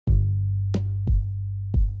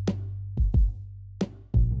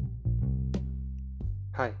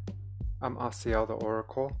Hi, I'm Asiel the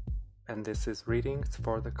Oracle, and this is Readings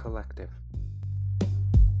for the Collective.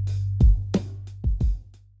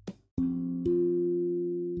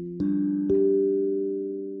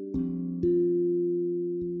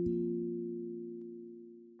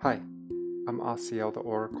 Hi, I'm Asiel the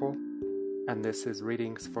Oracle, and this is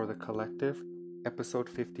Readings for the Collective, episode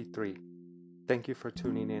 53. Thank you for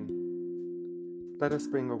tuning in. Let us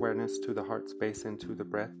bring awareness to the heart space and to the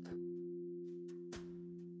breath.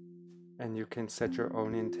 And you can set your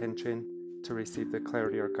own intention to receive the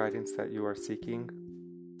clarity or guidance that you are seeking.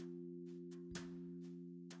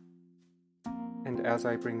 And as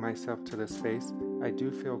I bring myself to the space, I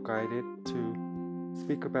do feel guided to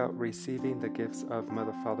speak about receiving the gifts of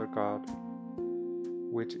Mother, Father, God,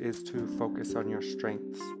 which is to focus on your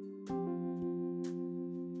strengths.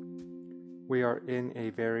 We are in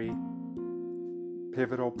a very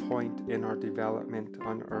pivotal point in our development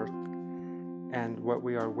on Earth. And what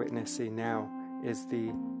we are witnessing now is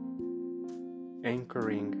the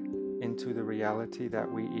anchoring into the reality that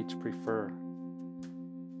we each prefer.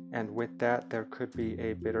 And with that, there could be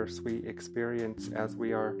a bittersweet experience as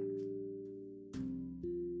we are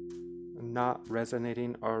not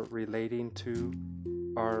resonating or relating to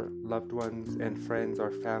our loved ones and friends,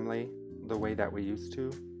 our family, the way that we used to.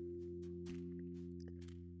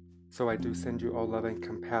 So I do send you all love and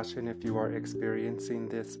compassion if you are experiencing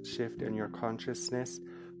this shift in your consciousness,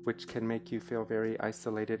 which can make you feel very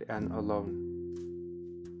isolated and alone.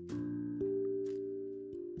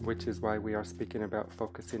 Which is why we are speaking about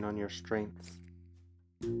focusing on your strengths.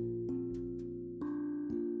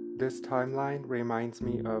 This timeline reminds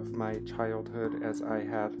me of my childhood, as I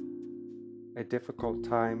had a difficult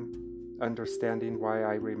time understanding why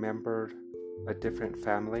I remembered a different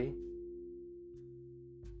family.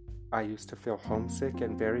 I used to feel homesick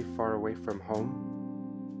and very far away from home.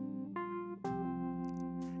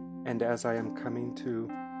 And as I am coming to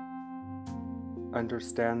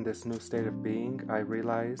understand this new state of being, I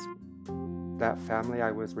realize that family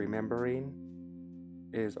I was remembering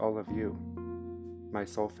is all of you, my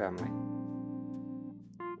soul family.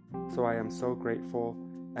 So I am so grateful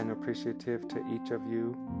and appreciative to each of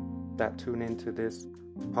you that tune into this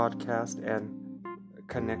podcast and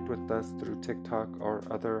connect with us through TikTok or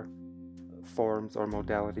other forms or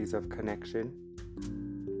modalities of connection.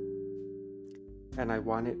 And I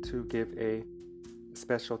wanted to give a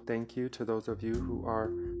special thank you to those of you who are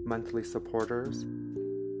monthly supporters.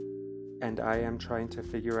 And I am trying to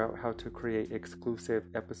figure out how to create exclusive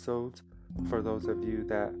episodes for those of you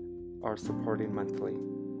that are supporting monthly.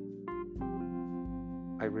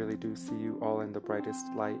 I really do see you all in the brightest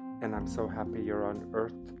light, and I'm so happy you're on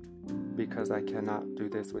Earth because I cannot do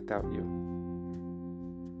this without you.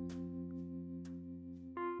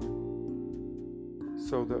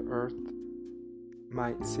 So the Earth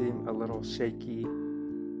might seem a little shaky,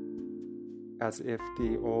 as if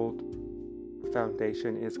the old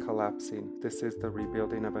foundation is collapsing. This is the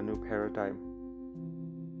rebuilding of a new paradigm.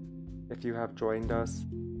 If you have joined us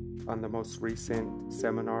on the most recent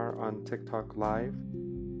seminar on TikTok Live,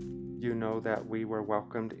 you know that we were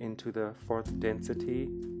welcomed into the fourth density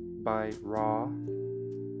by Ra,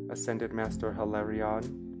 Ascended Master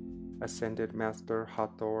Hilarion, Ascended Master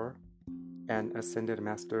Hathor, and Ascended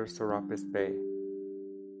Master Serapis Bey.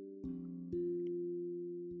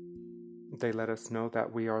 They let us know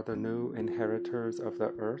that we are the new inheritors of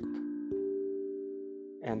the earth,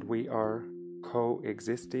 and we are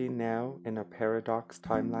coexisting now in a paradox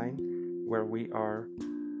timeline where we are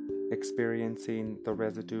experiencing the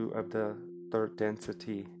residue of the third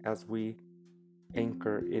density as we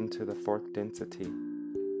anchor into the fourth density.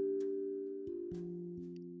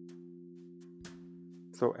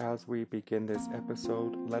 So as we begin this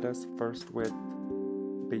episode, let us first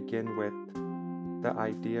begin with the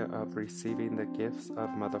idea of receiving the gifts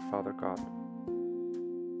of Mother, Father, God.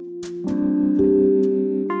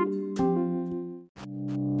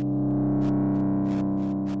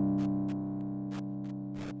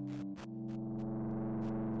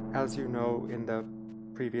 As you know, in the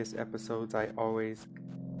previous episodes, I always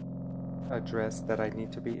address that I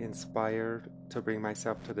need to be inspired to bring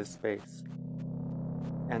myself to this space.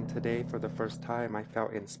 And today, for the first time, I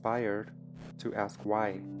felt inspired to ask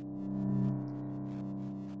why.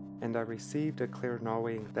 And I received a clear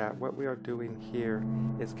knowing that what we are doing here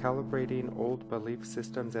is calibrating old belief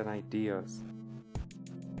systems and ideas.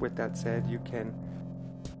 With that said, you can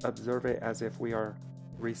observe it as if we are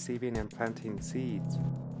receiving and planting seeds.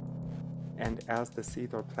 And as the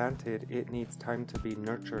seeds are planted, it needs time to be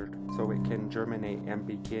nurtured so it can germinate and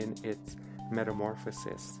begin its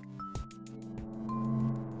metamorphosis.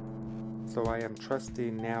 So I am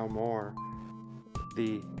trusting now more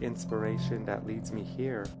the inspiration that leads me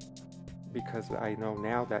here, because I know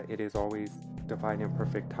now that it is always divine and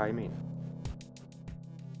perfect timing.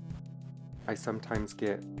 I sometimes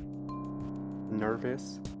get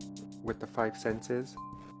nervous with the five senses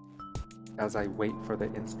as I wait for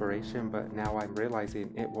the inspiration, but now I'm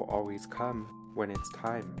realizing it will always come when it's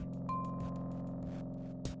time.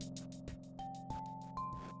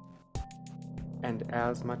 And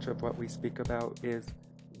as much of what we speak about is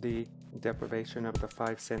the deprivation of the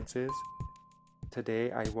five senses,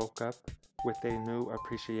 today I woke up with a new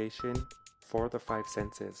appreciation for the five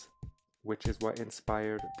senses, which is what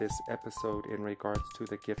inspired this episode in regards to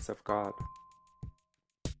the gifts of God.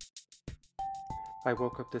 I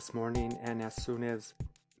woke up this morning, and as soon as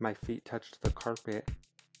my feet touched the carpet,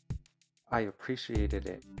 I appreciated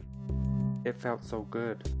it. It felt so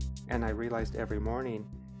good, and I realized every morning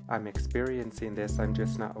I'm experiencing this, I'm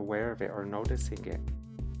just not aware of it or noticing it.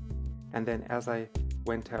 And then as I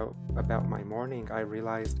went out about my morning, I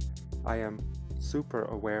realized I am super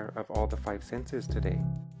aware of all the five senses today,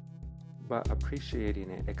 but appreciating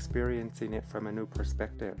it, experiencing it from a new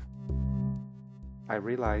perspective. I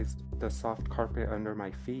realized the soft carpet under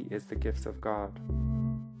my feet is the gifts of God.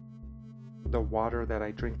 The water that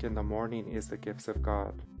I drink in the morning is the gifts of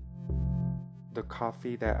God. The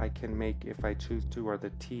coffee that I can make if I choose to, or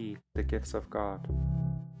the tea, the gifts of God.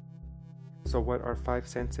 So what our five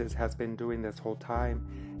senses has been doing this whole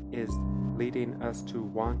time is leading us to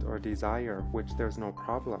want or desire, which there's no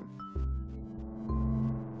problem.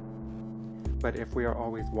 But if we are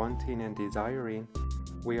always wanting and desiring,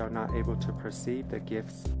 we are not able to perceive the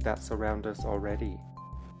gifts that surround us already.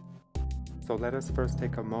 So let us first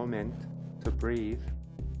take a moment to breathe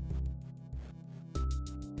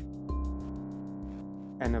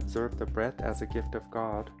and observe the breath as a gift of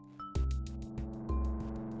God.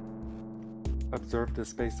 Observe the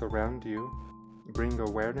space around you. Bring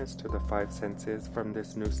awareness to the five senses from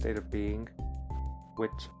this new state of being,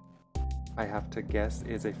 which I have to guess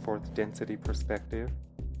is a fourth density perspective,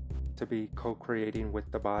 to be co-creating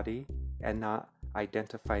with the body and not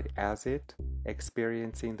identified as it,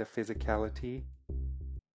 experiencing the physicality,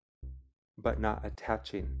 but not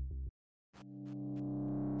attaching.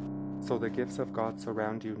 So the gifts of God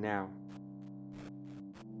surround you now.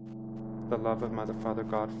 The love of Mother, Father,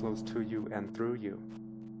 God flows to you and through you.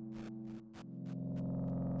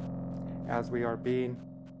 As we are being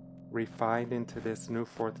refined into this new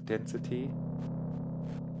fourth density,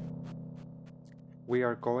 we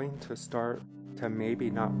are going to start to maybe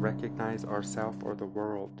not recognize ourselves or the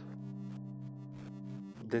world.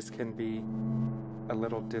 This can be a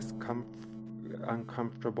little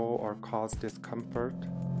uncomfortable or cause discomfort,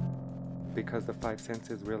 because the five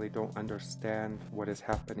senses really don't understand what is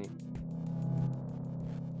happening.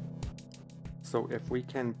 So if we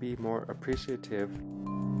can be more appreciative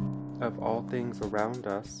of all things around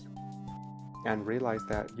us and realize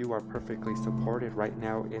that you are perfectly supported right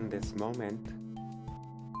now in this moment,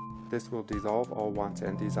 this will dissolve all wants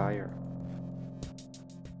and desire.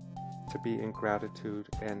 To be in gratitude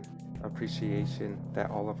and appreciation that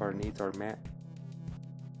all of our needs are met.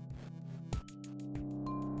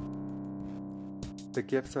 The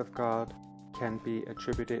gifts of God can be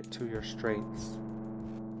attributed to your strengths.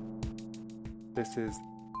 This is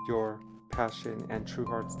your passion and true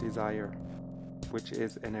heart's desire, which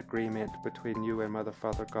is an agreement between you and Mother,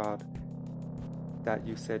 Father, God, that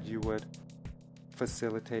you said you would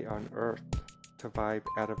facilitate on earth to vibe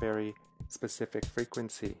at a very specific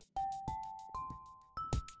frequency.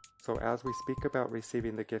 So as we speak about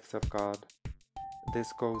receiving the gifts of God,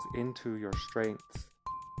 this goes into your strengths.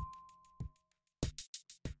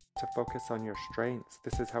 To focus on your strengths,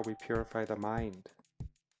 this is how we purify the mind.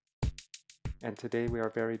 And today we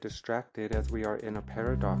are very distracted as we are in a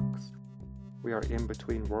paradox. We are in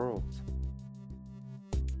between worlds.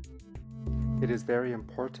 It is very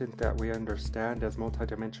important that we understand as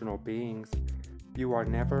multidimensional beings, you are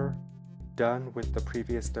never done with the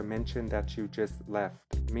previous dimension that you just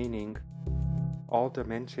left, meaning all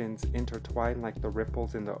dimensions intertwine like the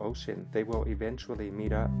ripples in the ocean. They will eventually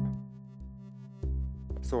meet up.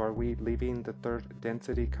 So are we leaving the third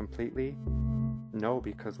density completely? No,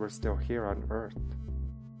 because we're still here on Earth.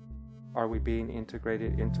 Are we being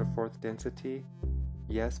integrated into fourth density?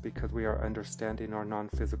 Yes, because we are understanding our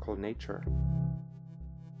non-physical nature.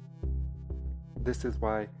 This is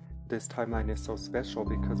why this timeline is so special,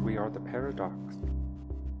 because we are the paradox.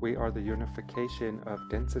 We are the unification of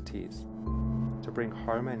densities to bring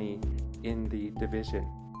harmony in the division.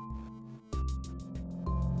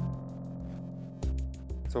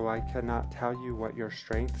 So I cannot tell you what your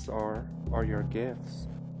strengths are or your gifts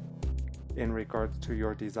in regards to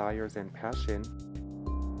your desires and passion,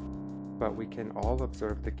 but we can all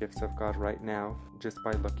observe the gifts of God right now just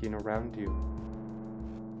by looking around you.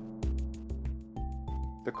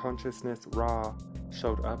 The consciousness raw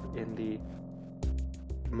showed up in the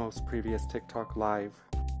most previous TikTok live,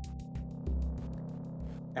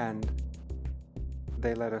 and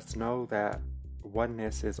they let us know that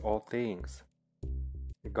oneness is all things.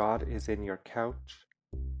 God is in your couch.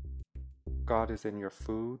 God is in your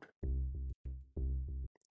food.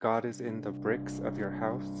 God is in the bricks of your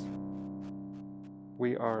house.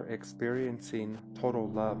 We are experiencing total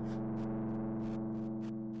love.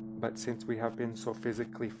 But since we have been so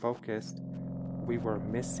physically focused, we were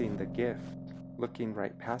missing the gift, looking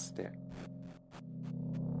right past it.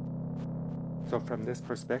 So from this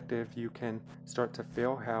perspective, you can start to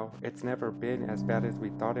feel how it's never been as bad as we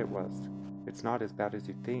thought it was. It's not as bad as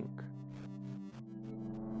you think.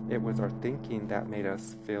 It was our thinking that made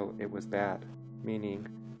us feel it was bad, meaning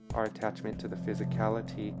our attachment to the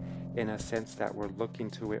physicality in a sense that we're looking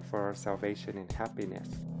to it for our salvation and happiness.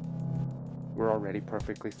 We're already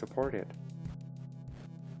perfectly supported.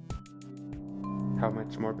 How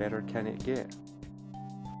much more better can it get?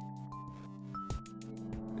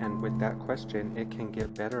 And with that question, it can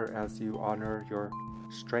get better as you honor your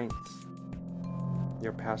strengths,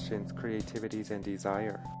 your passions, creativities, and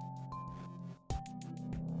desire.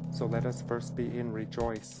 So let us first be in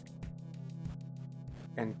rejoice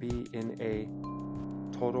and be in a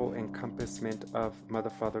total encompassment of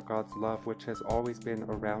Mother Father God's love, which has always been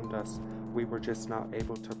around us. We were just not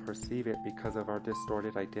able to perceive it because of our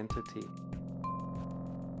distorted identity.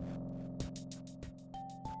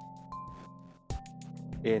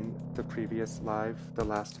 In the previous live, the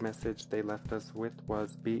last message they left us with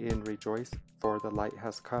was, "Be in rejoice, for the light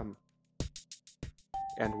has come."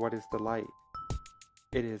 And what is the light?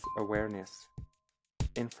 It is awareness,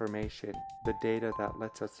 information, the data that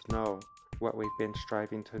lets us know what we've been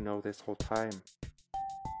striving to know this whole time.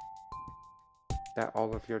 That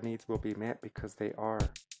all of your needs will be met because they are.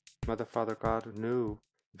 Mother Father God knew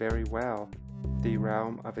very well the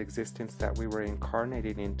realm of existence that we were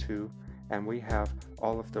incarnating into, and we have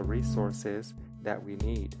all of the resources that we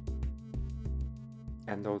need.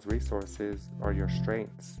 And those resources are your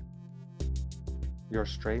strengths. Your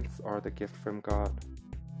strengths are the gift from God.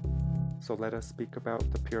 So let us speak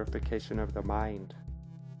about the purification of the mind.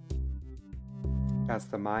 As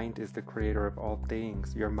the mind is the creator of all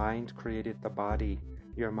things, your mind created the body,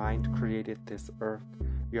 your mind created this earth,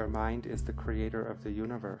 your mind is the creator of the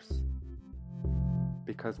universe.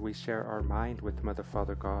 Because we share our mind with Mother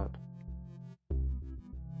Father God.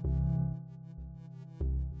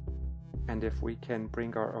 And if we can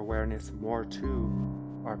bring our awareness more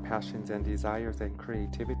to our passions and desires and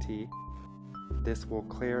creativity, this will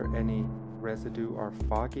clear any residue or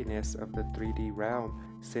fogginess of the 3D realm,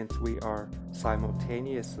 since we are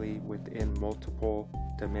simultaneously within multiple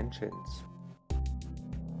dimensions.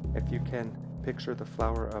 If you can picture the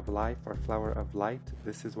flower of life or flower of light,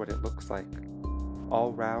 this is what it looks like.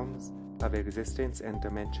 All realms of existence and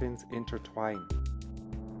dimensions intertwine.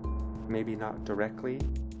 Maybe not directly,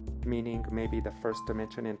 meaning maybe the first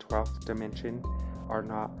dimension and 12th dimension are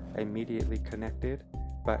not immediately connected,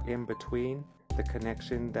 but in between, the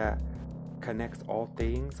connection that connects all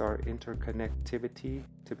things, our interconnectivity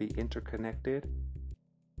to be interconnected,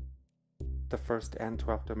 the first and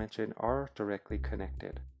 12th dimension are directly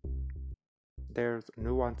connected. There's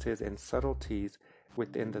nuances and subtleties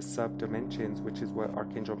within the sub-dimensions, which is what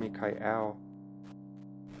Archangel Michael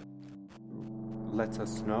lets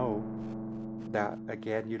us know, that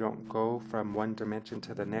again, you don't go from one dimension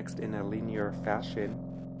to the next in a linear fashion,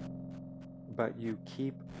 but you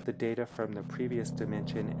keep the data from the previous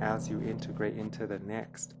dimension as you integrate into the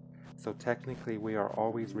next. So technically, we are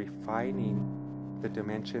always refining the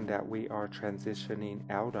dimension that we are transitioning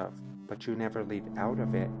out of, but you never leave out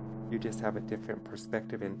of it. You just have a different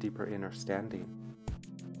perspective and deeper understanding.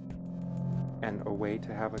 And a way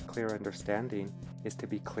to have a clear understanding is to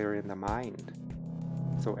be clear in the mind.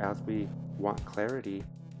 So as we want clarity,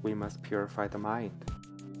 we must purify the mind.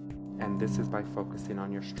 And this is by focusing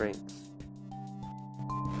on your strengths.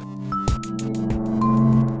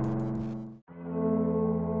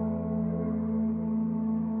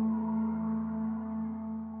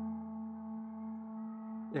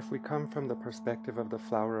 If we come from the perspective of the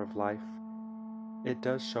flower of life, it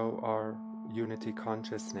does show our unity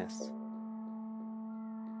consciousness.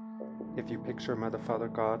 If you picture Mother Father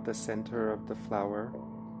God, the center of the flower,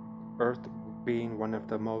 Earth being one of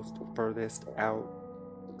the most furthest out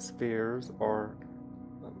spheres or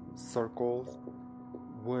circles,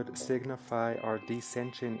 would signify our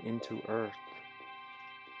descension into Earth.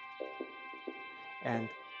 And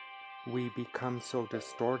we become so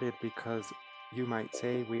distorted because you might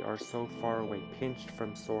say we are so far away, pinched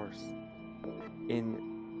from source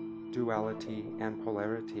in duality and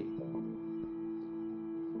polarity.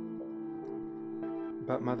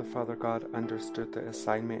 But Mother, Father, God understood the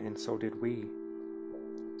assignment, and so did we.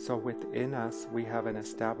 So within us, we have an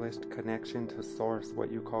established connection to source,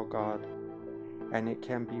 what you call God, and it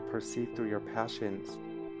can be perceived through your passions.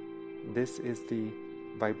 This is the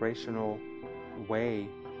vibrational way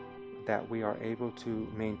that we are able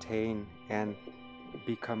to maintain and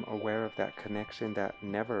become aware of that connection that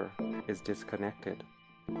never is disconnected.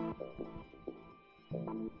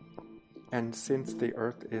 And since the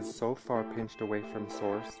earth is so far pinched away from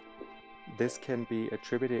source, this can be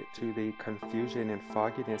attributed to the confusion and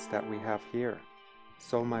fogginess that we have here,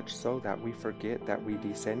 so much so that we forget that we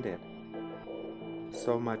descended,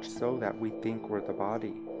 so much so that we think we're the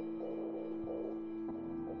body.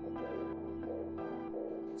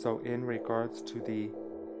 So in regards to the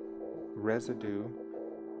residue,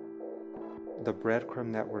 the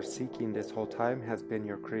breadcrumb that we're seeking this whole time has been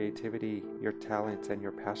your creativity, your talents, and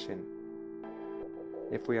your passion.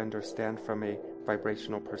 If we understand from a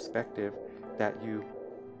vibrational perspective that you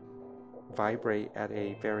vibrate at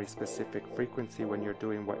a very specific frequency when you're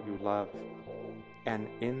doing what you love, and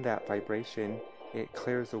in that vibration, it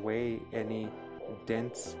clears away any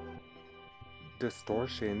dense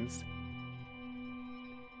distortions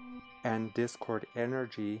and discord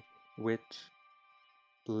energy which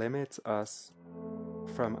limits us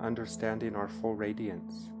from understanding our full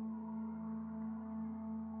radiance.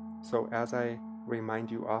 So as I remind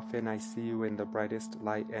you often, I see you in the brightest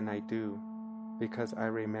light, and I do, because I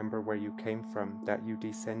remember where you came from, that you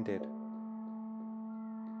descended.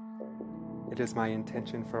 It is my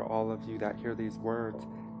intention for all of you that hear these words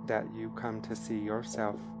that you come to see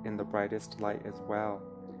yourself in the brightest light as well,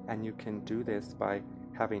 and you can do this by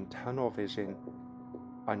having tunnel vision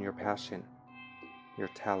on your passion, your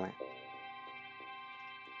talent.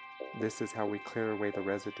 This is how we clear away the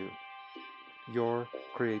residue. Your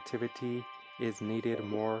creativity is needed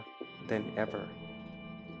more than ever.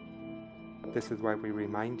 This is why we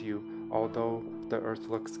remind you, although the earth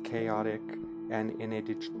looks chaotic and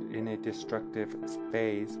in a destructive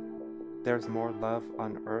phase, there's more love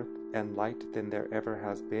on earth and light than there ever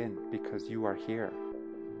has been, because you are here.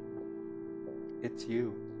 It's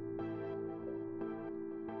you.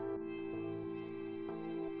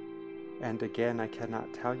 And again, I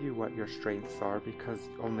cannot tell you what your strengths are, because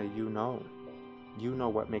only you know. You know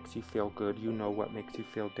what makes you feel good. You know what makes you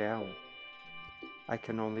feel down. I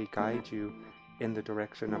can only guide you in the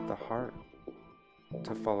direction of the heart,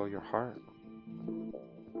 to follow your heart.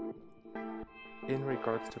 In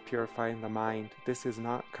regards to purifying the mind, this is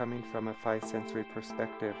not coming from a five-sensory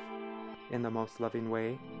perspective. In the most loving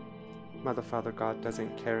way, Mother, Father, God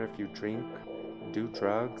doesn't care if you drink, do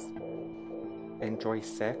drugs, enjoy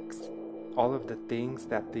sex, all of the things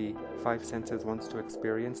that the five senses wants to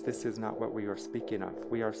experience. This is not what we are speaking of.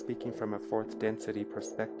 We are speaking from a fourth density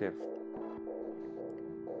perspective.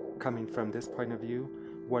 Coming from this point of view,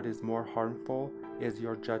 what is more harmful is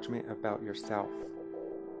your judgment about yourself.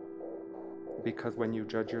 Because when you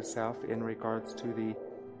judge yourself in regards to the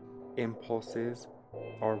impulses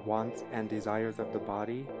or wants and desires of the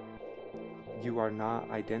body, you are not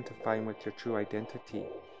identifying with your true identity.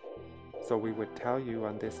 So we would tell you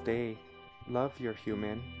on this day, love your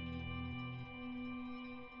human.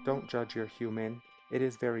 Don't judge your human. It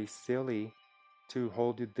is very silly to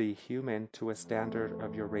hold the human to a standard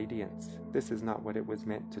of your radiance. This is not what it was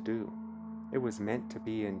meant to do. It was meant to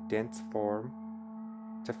be in dense form,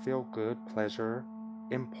 to feel good, pleasure,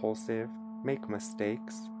 impulsive, make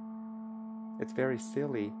mistakes. It's very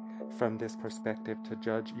silly from this perspective to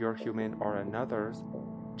judge your human or another's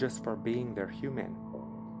just for being their human.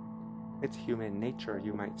 It's human nature,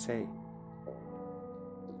 you might say.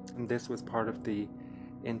 And this was part of the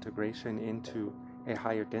integration into a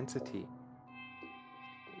higher density,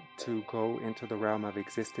 to go into the realm of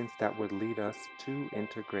existence that would lead us to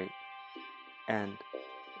integrate and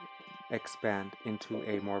expand into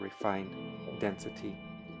a more refined density.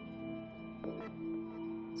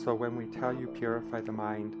 So when we tell you purify the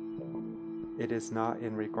mind, it is not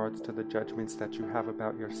in regards to the judgments that you have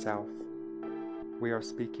about yourself. We are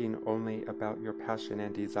speaking only about your passion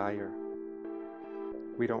and desire.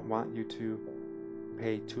 We don't want you to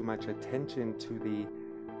pay too much attention to the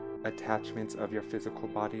attachments of your physical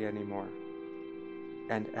body anymore.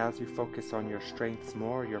 And as you focus on your strengths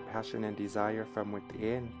more, your passion and desire from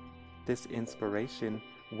within, this inspiration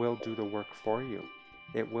will do the work for you.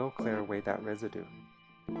 It will clear away that residue.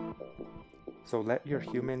 So let your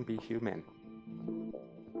human be human.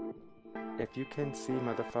 If you can see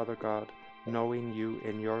Mother, Father, God knowing you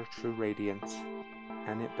in your true radiance,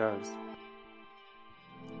 and it does.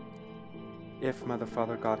 If Mother,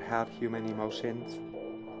 Father, God had human emotions,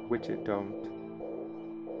 which it don't,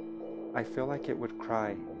 I feel like it would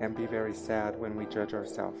cry and be very sad when we judge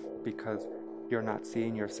ourselves because you're not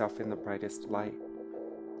seeing yourself in the brightest light.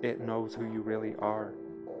 It knows who you really are.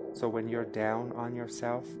 So when you're down on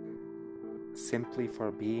yourself, simply for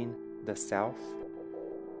being the self,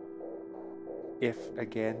 if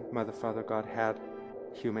again Mother, Father, God had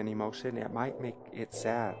human emotion, it might make it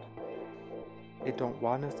sad. It don't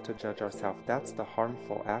want us to judge ourselves. That's the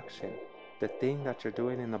harmful action. The thing that you're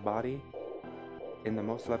doing in the body, in the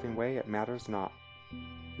most loving way, it matters not.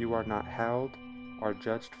 You are not held or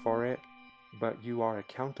judged for it, but you are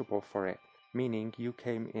accountable for it, meaning you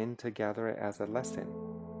came in to gather it as a lesson,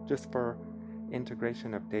 just for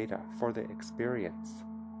integration of data, for the experience.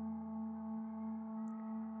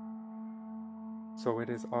 So it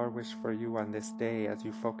is our wish for you on this day, as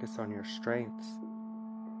you focus on your strengths,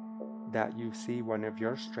 that you see one of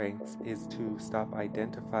your strengths is to stop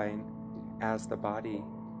identifying as the body,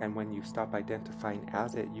 and when you stop identifying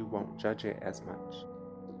as it, you won't judge it as much.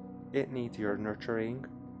 It needs your nurturing,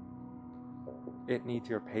 it needs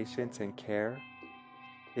your patience and care,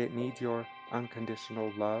 it needs your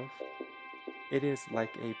unconditional love. It is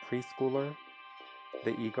like a preschooler,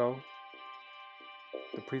 the ego.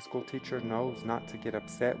 The preschool teacher knows not to get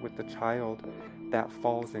upset with the child that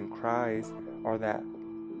falls and cries or that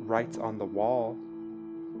writes on the wall,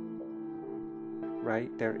 right?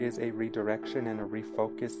 There is a redirection and a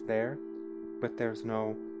refocus there, but there's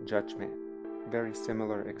no judgment. Very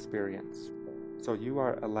similar experience. So you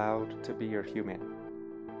are allowed to be your human,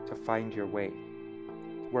 to find your way.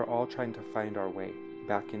 We're all trying to find our way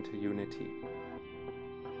back into unity.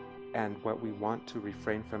 And what we want to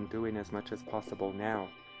refrain from doing as much as possible now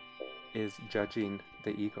is judging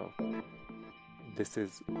the ego. This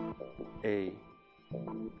is a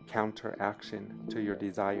counteraction to your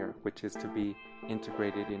desire, which is to be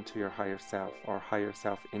integrated into your higher self, or higher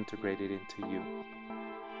self integrated into you.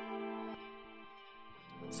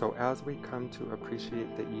 So as we come to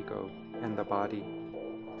appreciate the ego and the body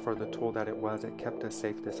for the tool that it was, it kept us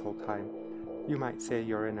safe this whole time. You might say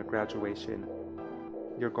you're in a graduation.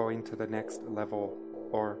 You're going to the next level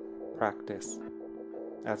or practice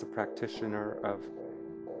as a practitioner of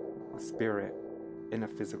spirit in a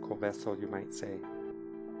physical vessel, you might say.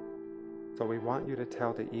 So we want you to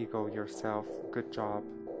tell the ego yourself, good job,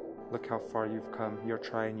 look how far you've come, you're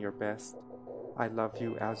trying your best, I love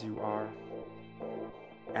you as you are.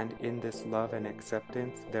 And in this love and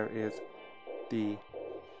acceptance, there is the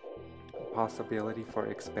possibility for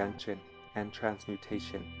expansion and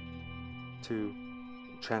transmutation, to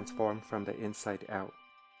transform from the inside out.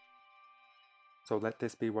 So let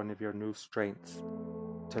this be one of your new strengths,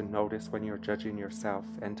 to notice when you're judging yourself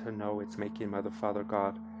and to know it's making Mother, Father,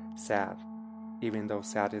 God sad, even though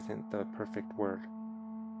sad isn't the perfect word.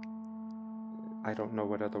 I don't know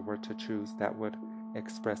what other word to choose that would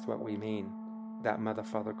express what we mean. That Mother,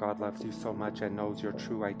 Father, God loves you so much and knows your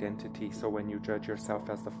true identity. So when you judge yourself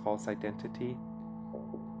as the false identity,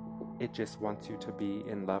 it just wants you to be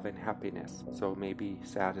in love and happiness. So maybe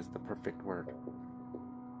sad is the perfect word.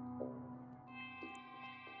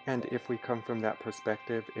 And if we come from that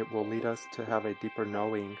perspective, it will lead us to have a deeper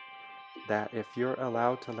knowing that if you're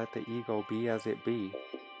allowed to let the ego be as it be,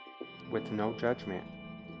 with no judgment,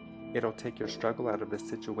 it'll take your struggle out of the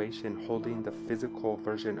situation, holding the physical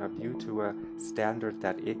version of you to a standard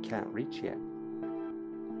that it can't reach yet.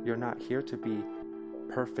 You're not here to be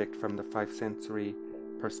perfect from the five sensory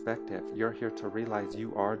perspective. You're here to realize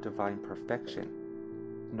you are divine perfection,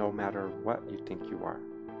 no matter what you think you are.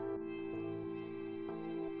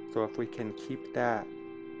 So if we can keep that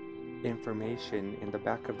information in the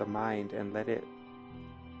back of the mind and let it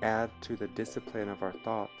add to the discipline of our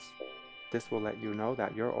thoughts, this will let you know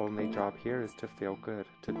that your only job here is to feel good,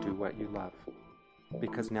 to do what you love.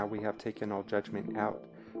 Because now we have taken all judgment out,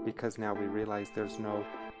 because now we realize there's no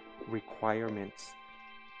requirements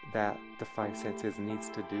that the five senses needs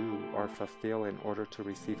to do or fulfill in order to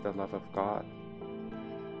receive the love of God.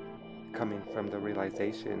 Coming from the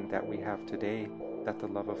realization that we have today that the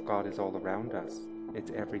love of God is all around us.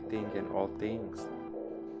 It's everything and all things,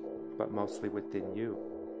 but mostly within you.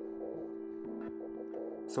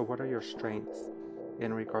 So what are your strengths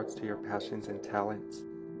in regards to your passions and talents?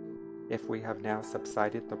 If we have now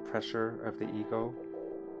subsided the pressure of the ego,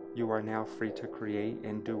 you are now free to create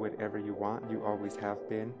and do whatever you want. You always have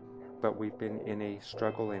been, but we've been in a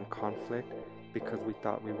struggle and conflict because we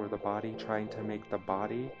thought we were the body, trying to make the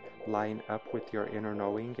body line up with your inner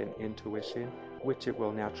knowing and intuition, which it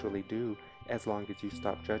will naturally do as long as you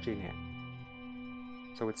stop judging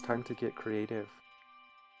it. So it's time to get creative.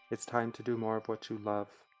 It's time to do more of what you love.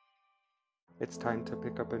 It's time to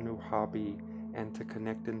pick up a new hobby and to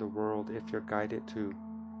connect in the world if you're guided to.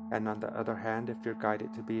 And on the other hand, if you're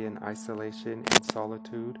guided to be in isolation and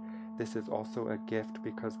solitude, this is also a gift,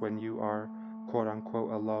 because when you are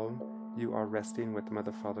quote-unquote alone, you are resting with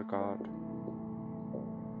Mother, Father, God.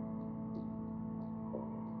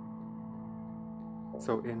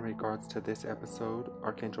 So in regards to this episode,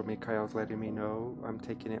 Archangel Michael's letting me know I'm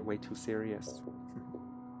taking it way too serious.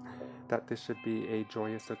 That this should be a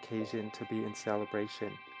joyous occasion to be in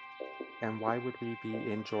celebration. And why would we be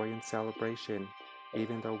in joy and celebration,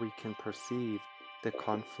 even though we can perceive the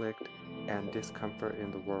conflict and discomfort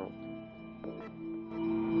in the world?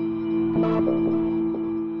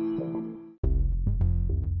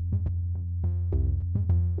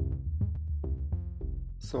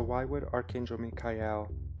 So why would Archangel Michael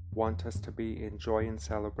want us to be in joy and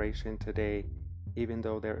celebration today, even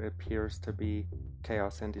though there appears to be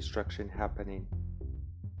chaos and destruction happening?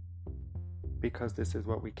 Because this is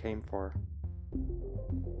what we came for.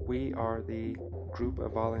 We are the group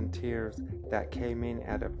of volunteers that came in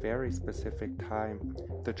at a very specific time,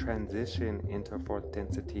 the transition into fourth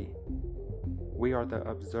density. We are the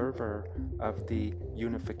observer of the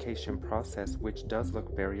unification process, which does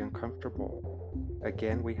look very uncomfortable.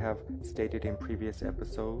 Again, we have stated in previous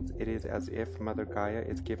episodes, it is as if Mother Gaia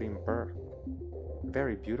is giving birth.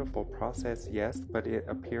 Very beautiful process, yes, but it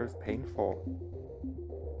appears painful.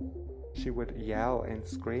 She would yell and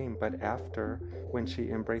scream, but after, when she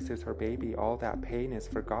embraces her baby, all that pain is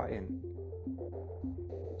forgotten.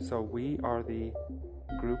 So we are the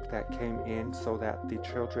group that came in so that the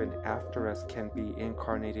children after us can be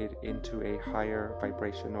incarnated into a higher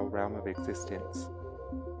vibrational realm of existence.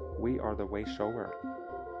 We are the way shower.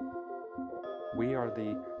 We are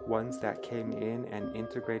the ones that came in and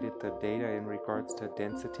integrated the data in regards to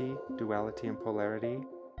density, duality, and polarity,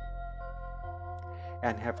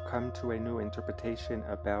 and have come to a new interpretation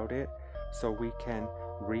about it so we can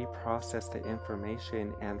reprocess the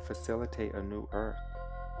information and facilitate a new earth.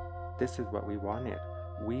 This is what we wanted.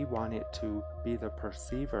 We wanted to be the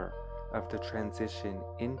perceiver of the transition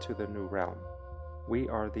into the new realm. We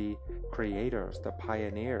are the creators, the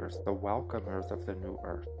pioneers, the welcomers of the new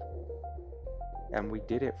earth. And we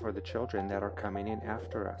did it for the children that are coming in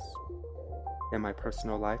after us. In my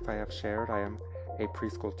personal life, I have shared I am a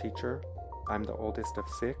preschool teacher. I'm the oldest of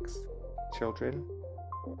 6 children.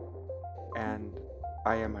 And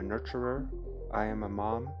I am a nurturer. I am a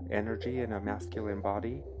mom, energy in a masculine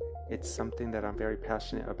body. It's something that I'm very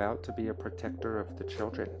passionate about, to be a protector of the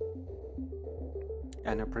children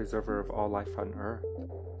and a preserver of all life on earth.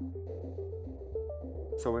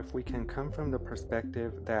 So if we can come from the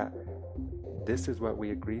perspective that this is what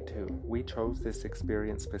we agreed to, we chose this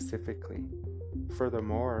experience specifically.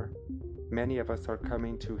 Furthermore, many of us are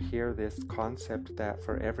coming to hear this concept that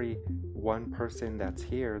for every one person that's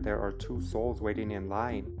here, there are 2 souls waiting in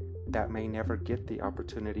line that may never get the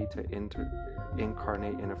opportunity to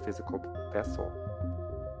incarnate in a physical vessel.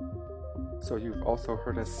 So you've also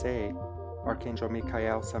heard us say, Archangel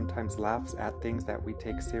Michael sometimes laughs at things that we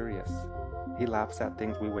take serious. He laughs at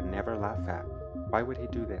things we would never laugh at. Why would he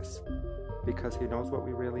do this? Because he knows what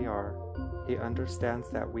we really are. He understands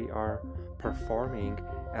that we are performing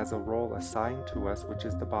as a role assigned to us, which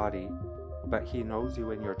is the body, but he knows you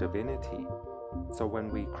in your divinity. So when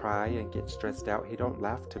we cry and get stressed out, he don't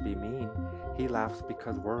laugh to be mean. He laughs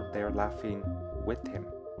because we're there laughing with him.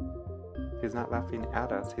 He's not laughing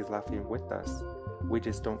at us, he's laughing with us. We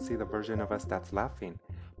just don't see the version of us that's laughing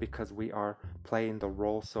because we are playing the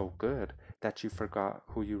role so good that you forgot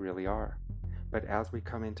who you really are. But as we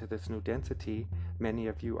come into this new density, many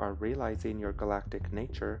of you are realizing your galactic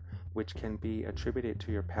nature, which can be attributed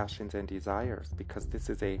to your passions and desires, because this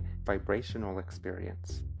is a vibrational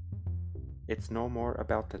experience. It's no more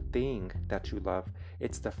about the thing that you love,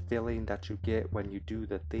 it's the feeling that you get when you do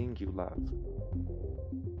the thing you love.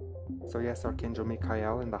 So yes, Archangel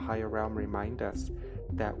Michael and the higher realm remind us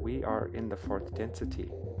that we are in the 4th density.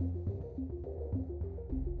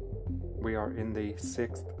 We are in the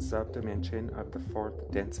 6th subdimension of the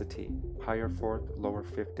 4th density, higher 4th, lower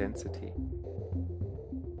 5th density.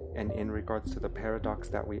 And in regards to the paradox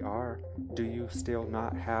that we are, do you still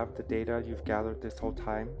not have the data you've gathered this whole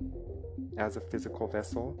time as a physical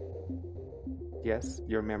vessel? Yes,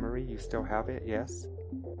 your memory, you still have it, yes?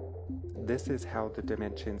 This is how the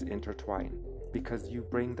dimensions intertwine, because you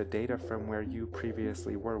bring the data from where you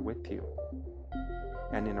previously were with you.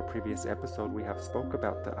 And in a previous episode, we have spoke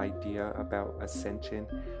about the idea about ascension,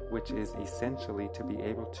 which is essentially to be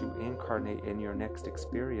able to incarnate in your next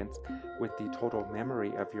experience with the total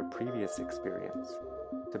memory of your previous experience,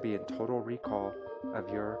 to be in total recall of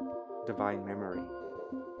your divine memory.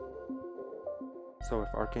 So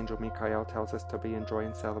if Archangel Michael tells us to be in joy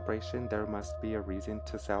and celebration, there must be a reason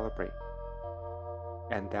to celebrate.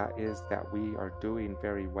 And that is that we are doing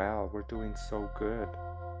very well. We're doing so good.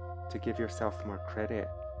 To give yourself more credit.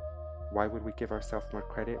 Why would we give ourselves more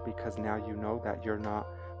credit? Because now you know that you're not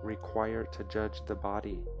required to judge the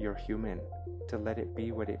body. You're human. To let it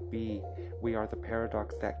be what it be. We are the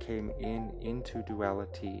paradox that came into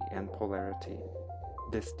duality and polarity.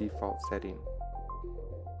 This default setting.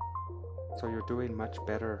 So you're doing much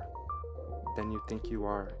better than you think you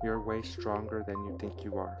are. You're way stronger than you think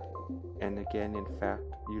you are. And again, in fact,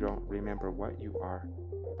 you don't remember what you are,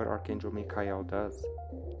 but Archangel Michael does.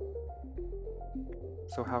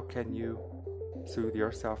 So how can you soothe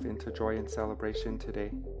yourself into joy and celebration today?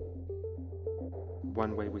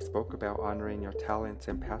 One way we spoke about honoring your talents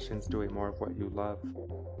and passions, doing more of what you love.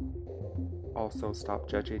 Also, stop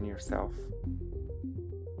judging yourself.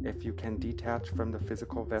 If you can detach from the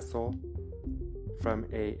physical vessel, from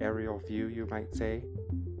an aerial view, you might say,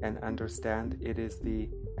 and understand it is the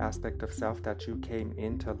aspect of self that you came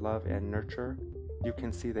in to love and nurture, you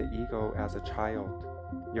can see the ego as a child,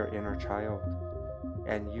 your inner child.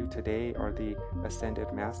 And you today are the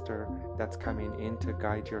ascended master that's coming in to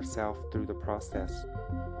guide yourself through the process.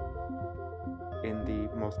 In the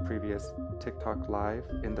most previous TikTok live,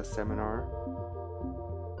 in the seminar,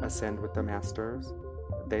 Ascend with the Masters,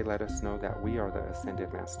 they let us know that we are the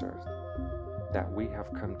ascended masters, that we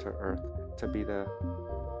have come to earth to be the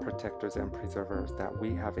protectors and preservers, that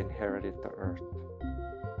we have inherited the earth.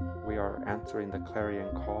 We are answering the clarion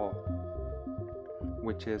call,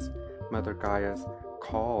 which is Mother Gaia's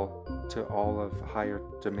call to all of higher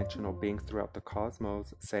dimensional beings throughout the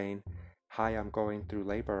cosmos, saying, hi, I'm going through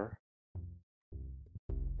labor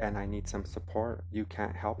and I need some support. You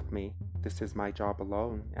can't help me. This is my job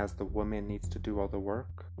alone, as the woman needs to do all the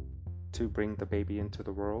work to bring the baby into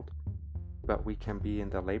the world. But we can be in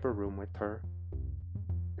the labor room with her,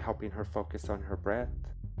 helping her focus on her breath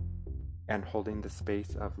and holding the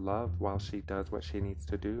space of love while she does what she needs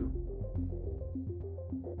to do.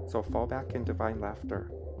 So fall back in divine laughter.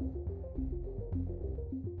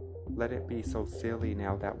 Let it be so silly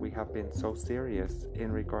now that we have been so serious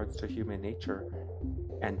in regards to human nature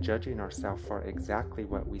and judging ourselves for exactly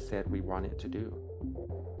what we said we wanted to do.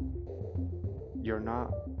 You're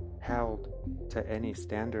not held to any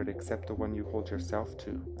standard except the one you hold yourself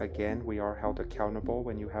to. Again, we are held accountable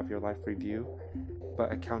when you have your life review,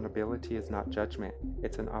 but accountability is not judgment.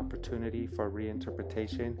 It's an opportunity for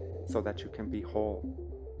reinterpretation so that you can be whole.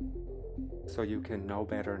 So you can know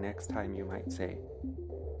better next time, you might say.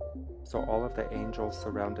 So all of the angels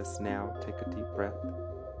surround us now. Take a deep breath.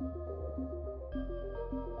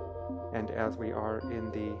 And as we are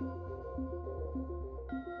in the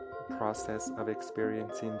process of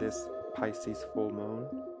experiencing this Pisces full moon,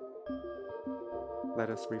 let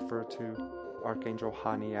us refer to Archangel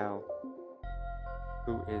Haniel,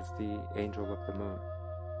 who is the angel of the moon.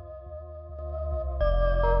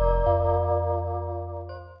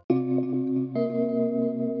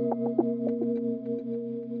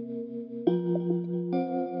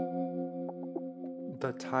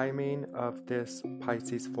 The timing of this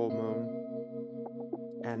Pisces full moon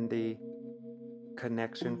and the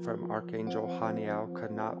connection from Archangel Haniel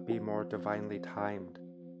could not be more divinely timed,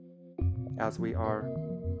 as we are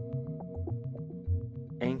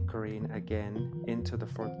anchoring again into the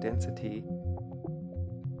fourth density.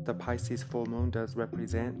 The Pisces full moon does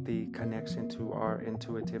represent the connection to our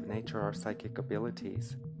intuitive nature, our psychic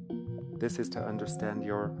abilities. This is to understand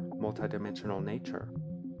your multidimensional nature.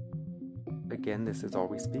 Again, this is all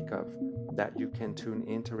we speak of, that you can tune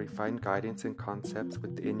into refined guidance and concepts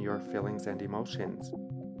within your feelings and emotions.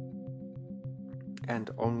 And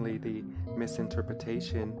only the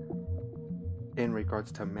misinterpretation in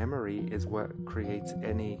regards to memory is what creates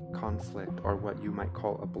any conflict, or what you might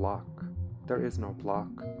call a block. There is no block,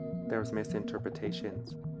 there's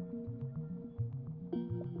misinterpretations.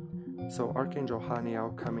 So Archangel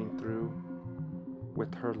Haniel coming through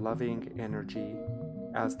with her loving energy,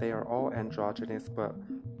 as they are all androgynous, but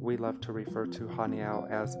we love to refer to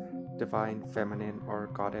Haniel as divine feminine or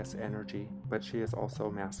goddess energy, but she is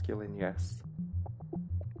also masculine, yes.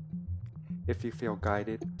 If you feel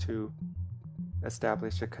guided to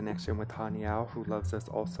establish a connection with Haniel, who loves us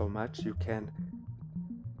all so much, you can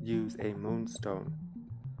use a moonstone.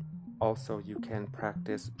 Also, you can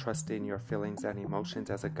practice trusting your feelings and emotions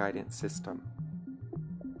as a guidance system.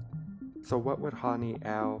 So what would Hani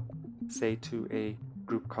Al say to a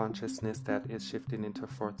group consciousness that is shifting into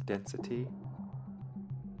fourth density?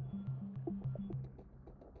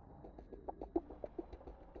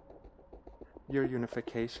 Your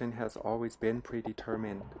unification has always been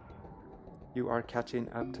predetermined. You are catching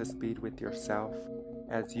up to speed with yourself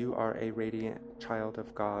as you are a radiant child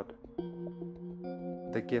of God.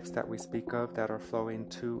 The gifts that we speak of that are flowing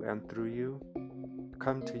to and through you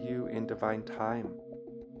come to you in divine time.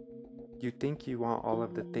 You think you want all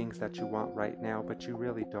of the things that you want right now, but you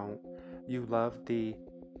really don't. You love the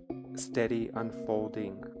steady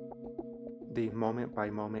unfolding, the moment by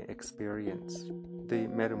moment experience, the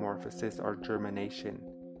metamorphosis or germination,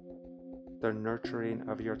 the nurturing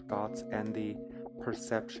of your thoughts and the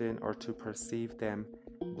perception or to perceive them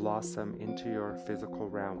blossom into your physical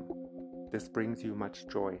realm. This brings you much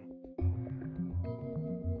joy.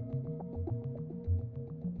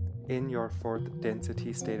 In your fourth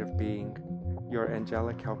density state of being, your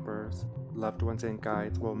angelic helpers, loved ones and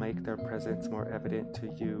guides will make their presence more evident to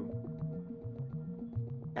you.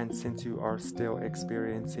 And since you are still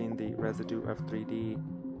experiencing the residue of 3D,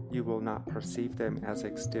 you will not perceive them as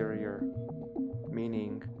exterior,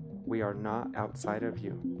 meaning we are not outside of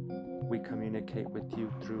you. We communicate with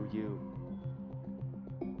you through you.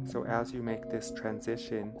 So as you make this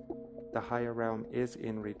transition, the higher realm is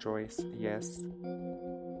in rejoice, yes.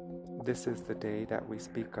 This is the day that we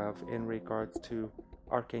speak of in regards to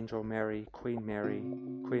Archangel Mary, Queen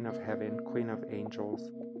Queen of Heaven, Queen of Angels,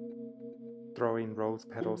 throwing rose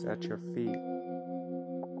petals at your feet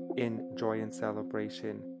in joy and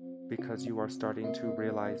celebration because you are starting to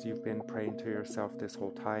realize you've been praying to yourself this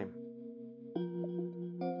whole time.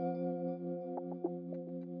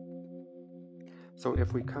 So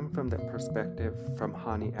if we come from that perspective from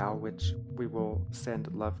Hani Al, which we will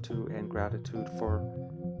send love to and gratitude for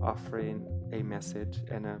offering a message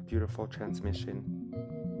and a beautiful transmission,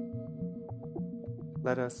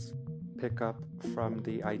 let us pick up from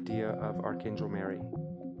the idea of Archangel Mary.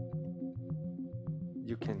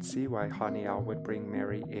 You can see why Hani Al would bring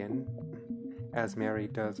Mary in, as Mary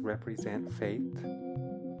does represent faith.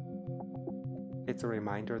 It's a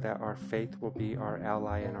reminder that our faith will be our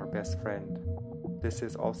ally and our best friend. This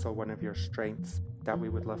is also one of your strengths that we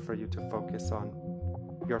would love for you to focus on.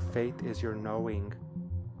 Your faith is your knowing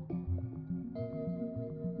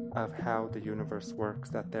of how the universe works,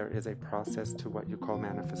 that there is a process to what you call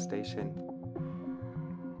manifestation.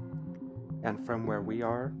 And from where we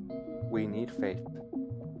are, we need faith.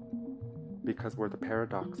 Because we're the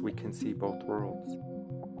paradox, we can see both worlds.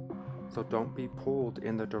 So don't be pulled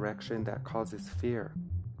in the direction that causes fear.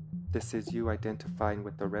 This is you identifying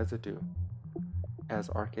with the residue. As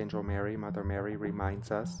Archangel Mary, Mother Mary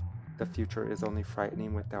reminds us, the future is only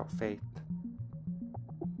frightening without faith.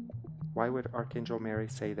 Why would Archangel Mary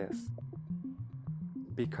say this?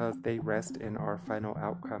 Because they rest in our final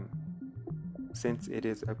outcome. Since it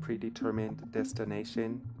is a predetermined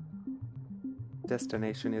destination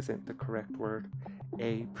isn't the correct word,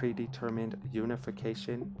 a predetermined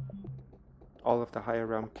unification, all of the higher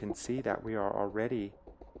realm can see that we are already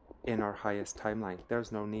in our highest timeline.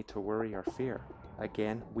 There's no need to worry or fear.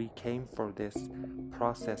 Again, we came for this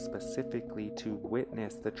process specifically to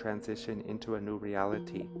witness the transition into a new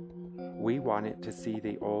reality. We wanted to see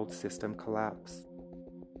the old system collapse.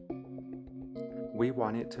 We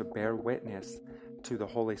wanted to bear witness to the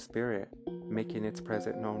Holy Spirit making its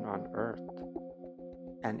presence known on earth.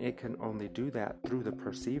 And it can only do that through the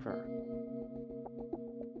perceiver.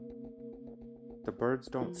 The birds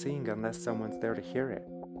don't sing unless someone's there to hear it.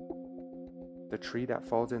 The tree that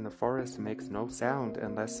falls in the forest makes no sound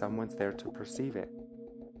unless someone's there to perceive it.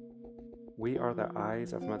 We are the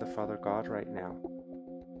eyes of Mother, Father, God right now.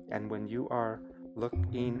 And when you are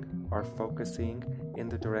looking or focusing in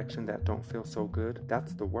the direction that don't feel so good,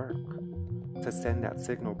 that's the work. To send that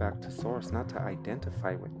signal back to source, not to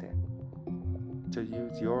identify with it. To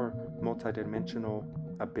use your multidimensional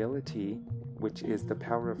ability, which is the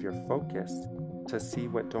power of your focus, to see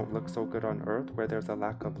what don't look so good on earth where there's a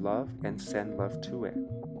lack of love and send love to it.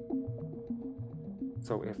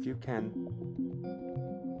 So if you can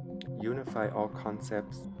unify all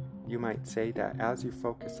concepts, you might say that as you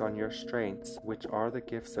focus on your strengths, which are the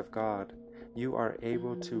gifts of God, you are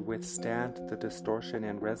able to withstand the distortion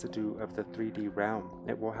and residue of the 3D realm.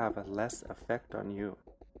 It will have a less effect on you.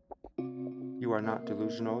 You are not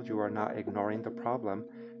delusional, you are not ignoring the problem,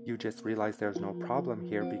 you just realize there's no problem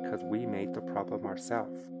here because we made the problem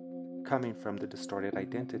ourselves, coming from the distorted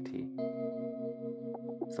identity.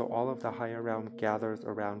 So all of the higher realm gathers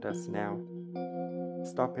around us now.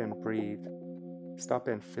 Stop and breathe. Stop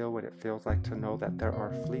and feel what it feels like to know that there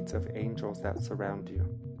are fleets of angels that surround you.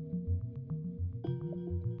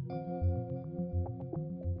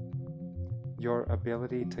 Your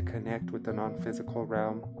ability to connect with the non-physical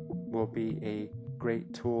realm will be a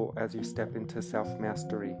great tool as you step into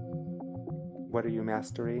self-mastery. What are you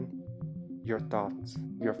mastering? Your thoughts,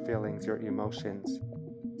 your feelings, your emotions.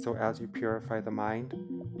 So as you purify the mind,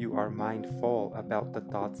 you are mindful about the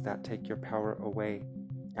thoughts that take your power away.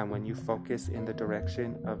 And when you focus in the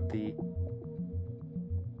direction of the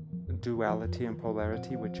duality and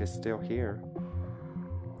polarity, which is still here,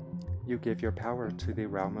 you give your power to the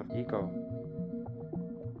realm of ego.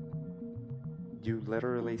 You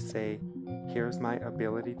literally say, here's my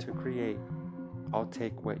ability to create. I'll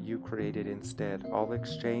take what you created instead. I'll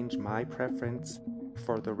exchange my preference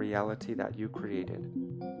for the reality that you created.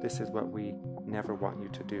 This is what we never want you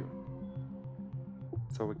to do.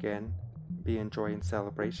 So again, be in joy and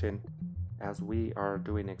celebration as we are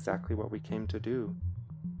doing exactly what we came to do.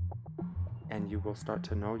 And you will start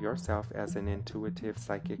to know yourself as an intuitive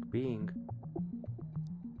psychic being.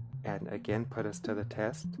 And again, put us to the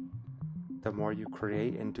test. The more you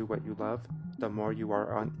create and do what you love, the more you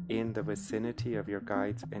are in the vicinity of your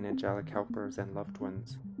guides and angelic helpers and loved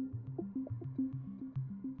ones.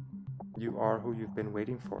 You are who you've been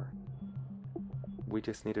waiting for. We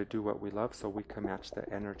just need to do what we love so we can match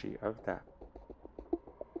the energy of that.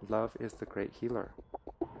 Love is the great healer.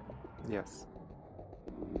 Yes.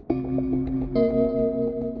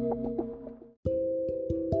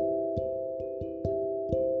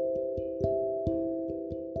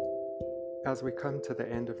 As we come to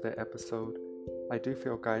the end of the episode, I do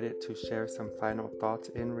feel guided to share some final thoughts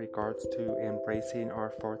in regards to embracing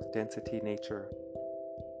our fourth density nature.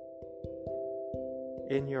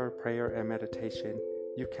 In your prayer and meditation,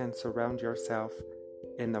 you can surround yourself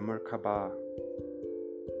in the Merkaba,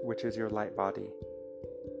 which is your light body.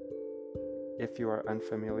 If you are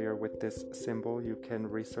unfamiliar with this symbol, you can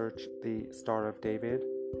research the Star of David,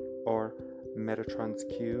 or Metatron's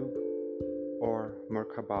Cube, or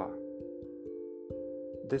Merkaba.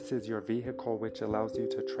 This is your vehicle which allows you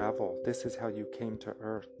to travel. This is how you came to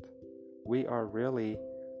Earth. We are really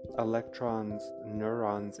electrons,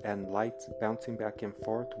 neurons, and lights bouncing back and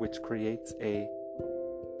forth, which creates a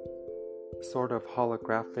sort of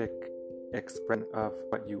holographic expression of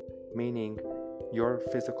what you, meaning your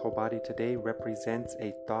physical body today represents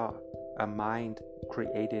a thought, a mind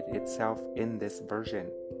created itself in this version.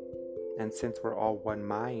 And since we're all one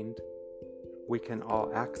mind, we can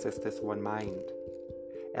all access this one mind.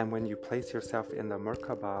 And when you place yourself in the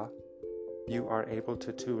Merkaba, you are able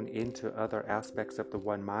to tune into other aspects of the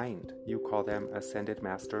one mind. You call them ascended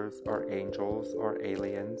masters or angels or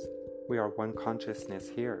aliens. We are one consciousness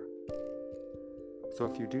here. So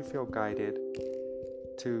if you do feel guided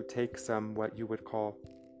to take some what you would call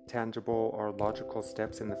tangible or logical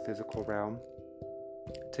steps in the physical realm,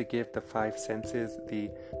 to give the five senses the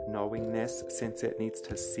knowingness, since it needs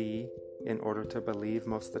to see in order to believe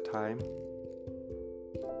most of the time,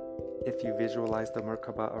 if you visualize the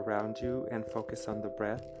Merkaba around you and focus on the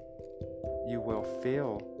breath, you will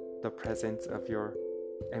feel the presence of your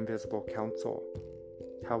invisible counsel.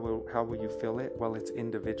 How will you feel it? Well, it's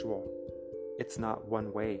individual. It's not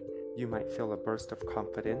one way. You might feel a burst of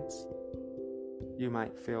confidence. You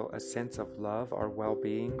might feel a sense of love or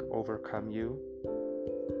well-being overcome you.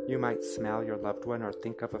 You might smell your loved one or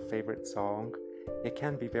think of a favorite song. It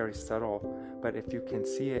can be very subtle, but if you can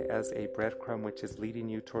see it as a breadcrumb which is leading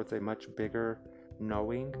you towards a much bigger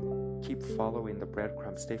knowing, keep following the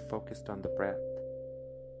breadcrumb. Stay focused on the breath.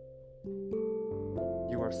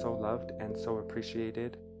 You are so loved and so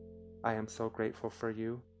appreciated. I am so grateful for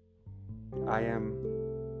you. I am,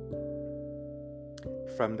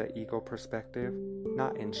 from the ego perspective,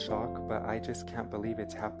 not in shock, but I just can't believe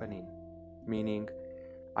it's happening. Meaning,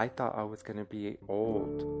 I thought I was going to be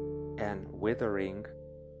old and withering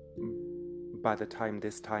by the time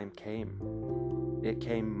this time came. It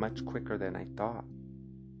came much quicker than I thought.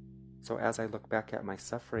 So as I look back at my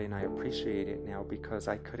suffering, I appreciate it now because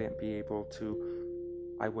I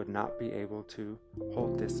would not be able to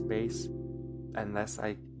hold this space unless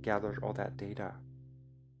I gathered all that data.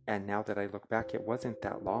 And now that I look back, it wasn't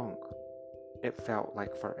that long. It felt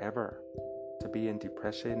like forever to be in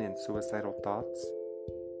depression and suicidal thoughts.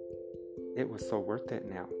 It was so worth it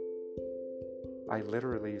now. I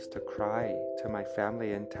literally used to cry to my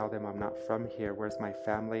family and tell them I'm not from here. Where's my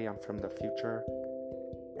family? I'm from the future.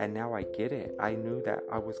 And now I get it. I knew that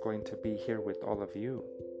I was going to be here with all of you.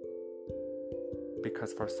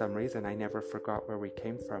 Because for some reason, I never forgot where we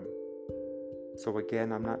came from. So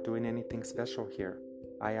again, I'm not doing anything special here.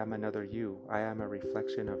 I am another you. I am a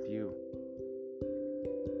reflection of you.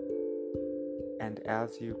 And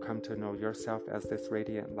as you come to know yourself as this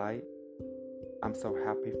radiant light, I'm so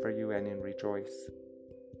happy for you and rejoice.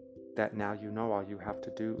 that now you know all you have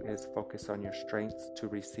to do is focus on your strengths to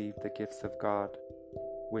receive the gifts of God,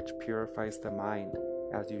 which purifies the mind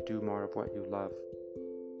as you do more of what you love.